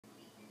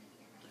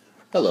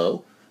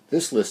Hello,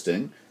 this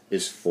listing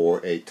is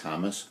for a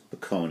Thomas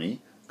Picconi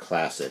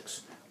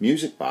Classics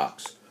music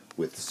box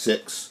with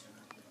 6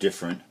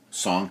 different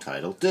song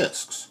title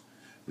discs.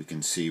 We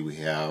can see we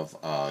have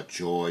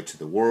Joy to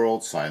the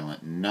World,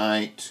 Silent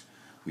Night,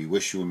 We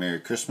Wish You a Merry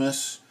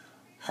Christmas,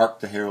 Hark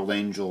the Herald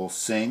Angels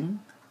Sing,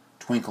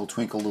 Twinkle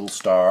Twinkle Little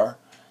Star,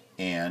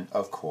 and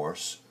of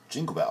course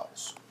Jingle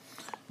Bells.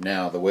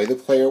 Now the way the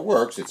player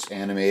works, it's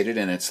animated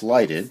and it's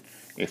lighted.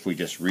 If we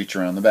just reach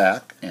around the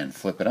back and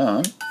flip it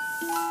on,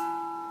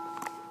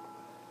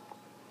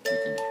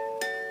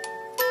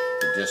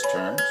 the disc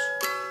turns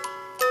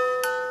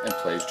and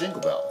plays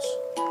Jingle Bells.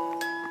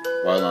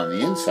 While on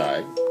the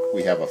inside,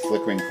 we have a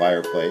flickering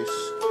fireplace,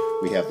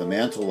 we have the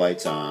mantle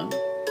lights on,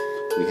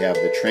 we have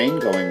the train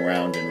going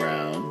round and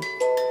round,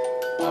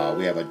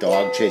 we have a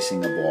dog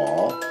chasing a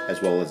ball,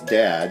 as well as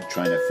Dad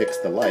trying to fix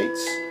the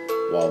lights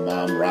while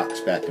Mom rocks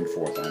back and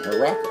forth on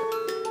her rocker.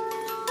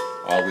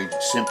 All we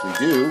simply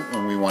do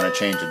when we want to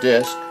change a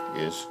disc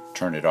is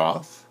turn it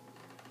off,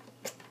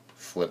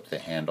 flip the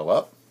handle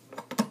up,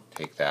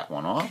 take that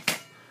one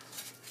off,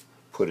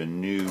 put a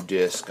new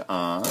disc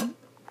on,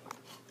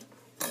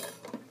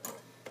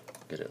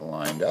 get it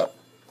lined up,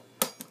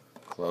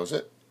 close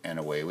it, and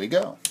away we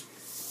go.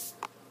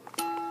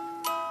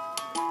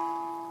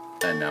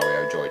 And now we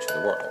have Joy to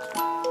the World.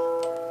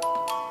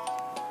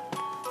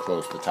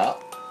 Close the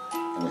top,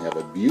 and we have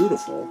a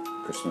beautiful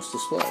Christmas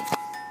display.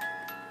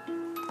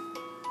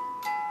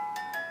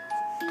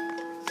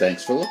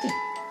 Thanks for looking.